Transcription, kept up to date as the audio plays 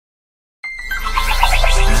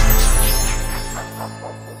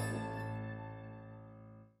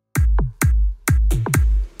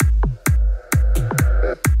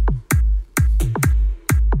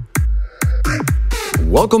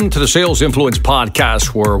Welcome to the Sales Influence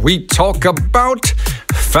Podcast, where we talk about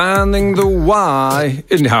finding the why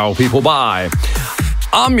in how people buy.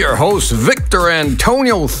 I'm your host, Victor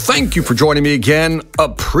Antonio. Thank you for joining me again.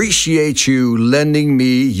 Appreciate you lending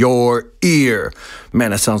me your ear.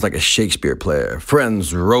 Man, that sounds like a Shakespeare player.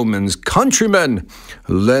 Friends, Romans, countrymen,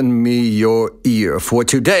 lend me your ear. For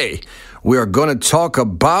today, we are going to talk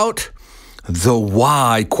about the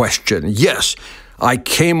why question. Yes, I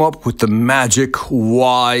came up with the magic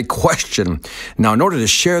why question. Now, in order to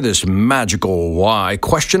share this magical why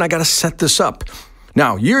question, I got to set this up.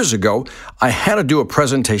 Now, years ago, I had to do a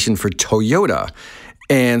presentation for Toyota.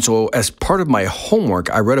 And so as part of my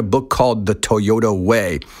homework, I read a book called The Toyota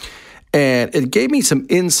Way. And it gave me some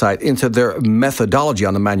insight into their methodology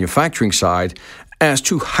on the manufacturing side as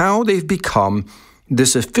to how they've become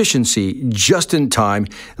this efficiency, just-in-time,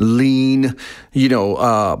 lean,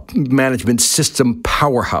 management system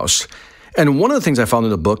powerhouse. And one of the things I found in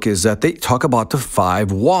the book is that they talk about the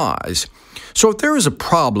 5 whys. So if there is a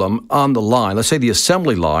problem on the line, let's say the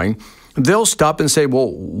assembly line, they'll stop and say, well,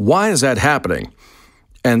 why is that happening?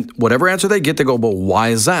 And whatever answer they get, they go, well, why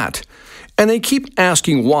is that? And they keep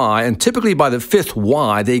asking why, and typically by the 5th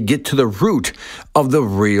why, they get to the root of the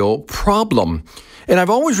real problem. And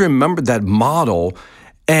I've always remembered that model,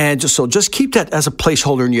 and just keep that as a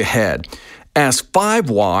placeholder in your head. Ask 5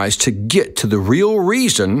 whys to get to the real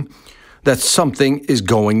reason that something is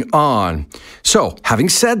going on. So, having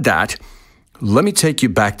said that, let me take you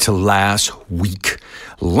back to last week.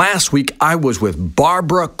 Last week, I was with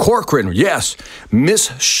Barbara Corcoran. Yes,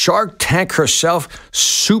 Miss Shark Tank herself.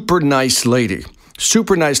 Super nice lady.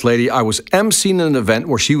 Super nice lady. I was emceeing an event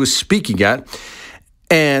where she was speaking at.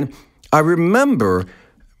 And I remember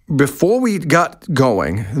before we got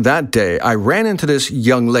going that day, I ran into this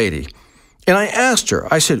young lady. And I asked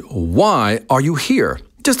her, I said, why are you here?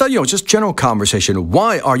 Just general conversation.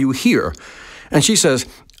 Why are you here? And she says,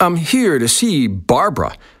 I'm here to see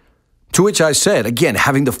Barbara. To which I said, again,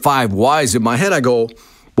 having the 5 whys in my head, I go,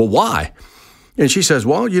 well, why? And she says,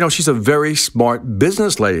 well, she's a very smart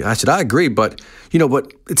business lady. I said, I agree, but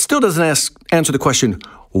it still doesn't answer the question,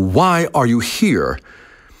 why are you here?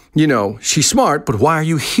 She's smart, but why are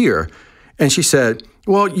you here? And she said,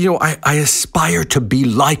 well, I aspire to be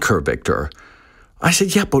like her, Victor. I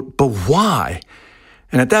said, yeah, but why?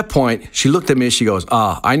 And at that point, she looked at me and she goes,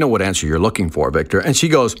 I know what answer you're looking for, Victor. And she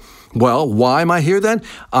goes, well, why am I here then?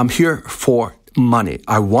 I'm here for money.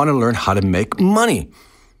 I want to learn how to make money.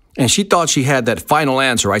 And she thought she had that final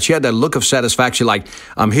answer, right? She had that look of satisfaction like,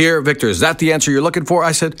 I'm here, Victor. Is that the answer you're looking for?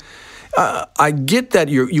 I said, I get that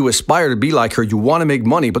you aspire to be like her. You want to make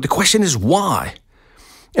money. But the question is why?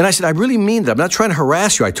 And I said, I really mean that. I'm not trying to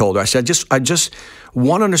harass you, I told her. I said, I just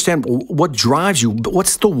want to understand what drives you.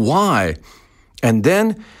 What's the why? And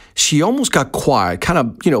then she almost got quiet, kind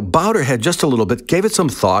of, bowed her head just a little bit, gave it some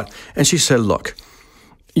thought, and she said, look,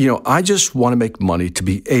 I just want to make money to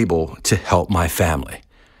be able to help my family.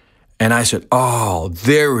 And I said, oh,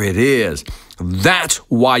 there it is. That's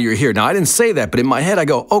why you're here. Now, I didn't say that, but in my head, I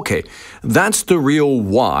go, okay, that's the real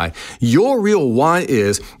why. Your real why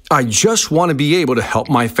is, I just want to be able to help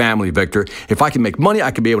my family, Victor. If I can make money, I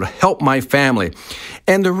can be able to help my family.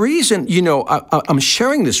 And the reason, I'm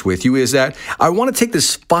sharing this with you is that I want to take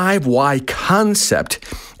this 5 why concept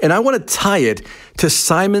and I want to tie it to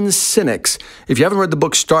Simon Sinek's. If you haven't read the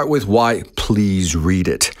book, Start With Why, please read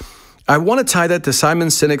it. I want to tie that to Simon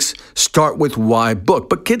Sinek's Start With Why book.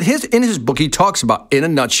 But in his book, he talks about, in a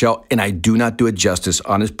nutshell, and I do not do it justice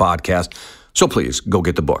on his podcast, so please go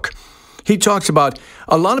get the book. He talks about,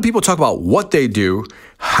 a lot of people talk about what they do,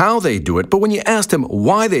 how they do it, but when you ask them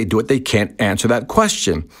why they do it, they can't answer that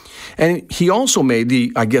question. And he also made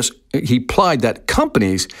he applied that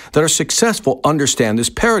companies that are successful understand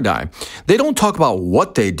this paradigm. They don't talk about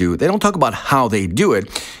what they do. They don't talk about how they do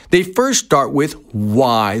it. They first start with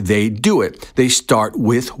why they do it. They start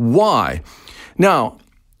with why. Now,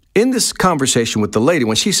 in this conversation with the lady,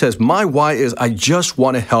 when she says, my why is I just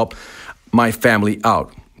want to help my family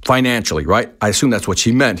out financially, right? I assume that's what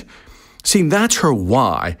she meant. See, that's her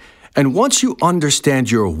why. And once you understand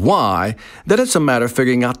your why, then it's a matter of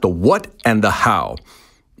figuring out the what and the how.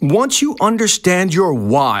 Once you understand your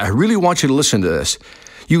why, I really want you to listen to this,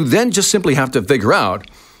 you then just simply have to figure out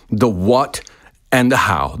the what and the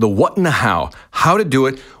how. The what and the how to do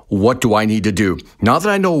it, what do I need to do? Now that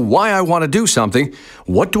I know why I want to do something,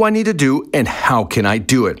 what do I need to do and how can I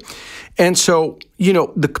do it? And so,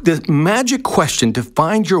 the magic question to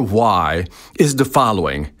find your why is the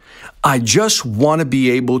following. I just want to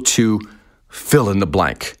be able to fill in the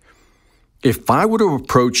blank. If I were to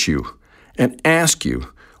approach you and ask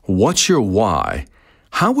you, what's your why?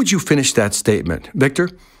 how would you finish that statement? Victor,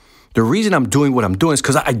 the reason I'm doing what I'm doing is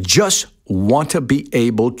because I just want to be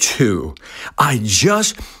able to. I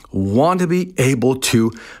just want to be able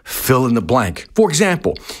to fill in the blank. For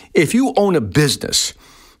example, if you own a business,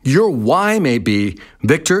 your why may be,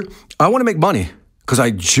 Victor, I want to make money because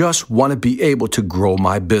I just want to be able to grow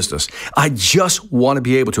my business. I just want to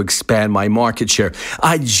be able to expand my market share.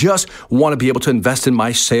 I just want to be able to invest in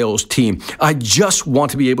my sales team. I just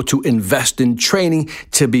want to be able to invest in training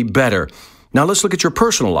to be better. Now let's look at your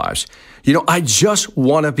personal lives. I just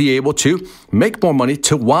want to be able to make more money.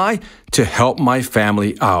 To why? To help my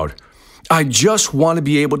family out. I just want to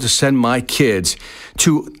be able to send my kids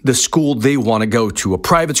to the school they want to go to, a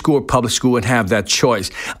private school or public school, and have that choice.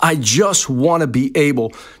 I just want to be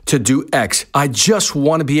able to do X. I just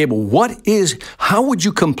want to be able, how would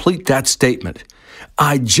you complete that statement?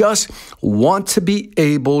 I just want to be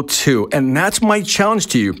able to. And that's my challenge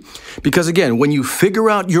to you. Because again, when you figure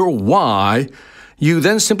out your why, you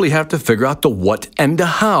then simply have to figure out the what and the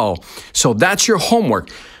how. So that's your homework.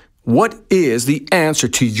 What is the answer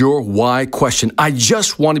to your why question? I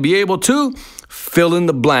just want to be able to fill in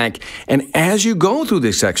the blank. And as you go through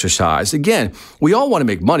this exercise, again, we all want to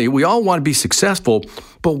make money. We all want to be successful.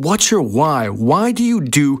 But what's your why? Why do you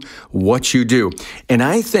do what you do? And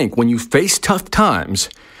I think when you face tough times,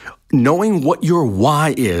 knowing what your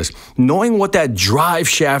why is, knowing what that drive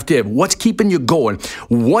shaft is, what's keeping you going,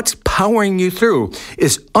 what's powering you through,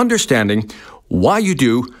 is understanding why you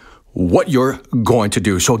do what you're going to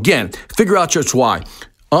do. So again, figure out just why.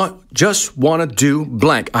 Just want to do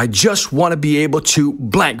blank. I just want to be able to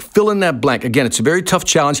blank. Fill in that blank. Again, it's a very tough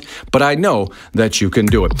challenge, but I know that you can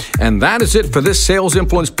do it. And that is it for this Sales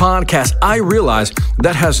Influence podcast. I realize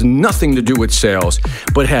that has nothing to do with sales,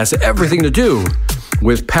 but has everything to do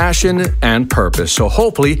with passion and purpose. So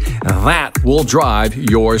hopefully that will drive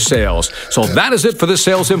your sales. So that is it for the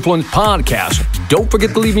Sales Influence podcast. Don't forget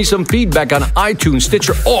to leave me some feedback on iTunes,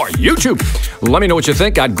 Stitcher, or YouTube. Let me know what you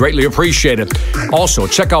think. I'd greatly appreciate it. Also,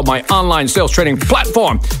 check out my online sales training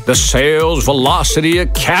platform, the Sales Velocity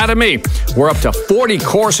Academy. We're up to 40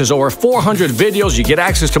 courses, over 400 videos. You get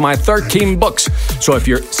access to my 13 books. So if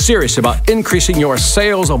you're serious about increasing your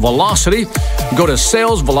sales velocity, go to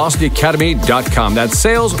salesvelocityacademy.com. That's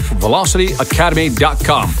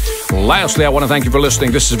salesvelocityacademy.com. Lastly, I want to thank you for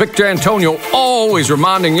listening. This is Victor Antonio, always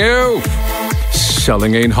reminding you,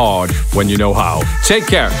 selling ain't hard when you know how. Take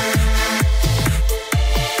care.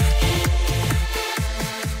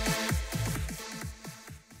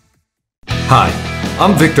 Hi,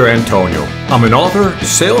 I'm Victor Antonio. I'm an author,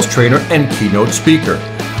 sales trainer, and keynote speaker.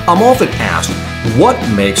 I'm often asked, what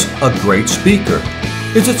makes a great speaker?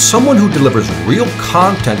 Is it someone who delivers real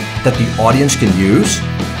content that the audience can use?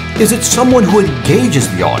 Is it someone who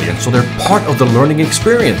engages the audience so they're part of the learning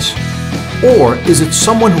experience? Or is it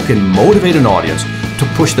someone who can motivate an audience to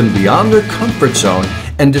push them beyond their comfort zone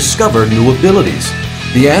and discover new abilities?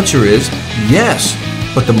 The answer is yes.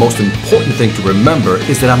 But the most important thing to remember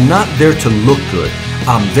is that I'm not there to look good.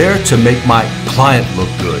 I'm there to make my client look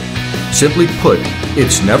good. Simply put,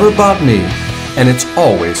 it's never about me, and it's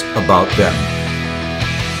always about them.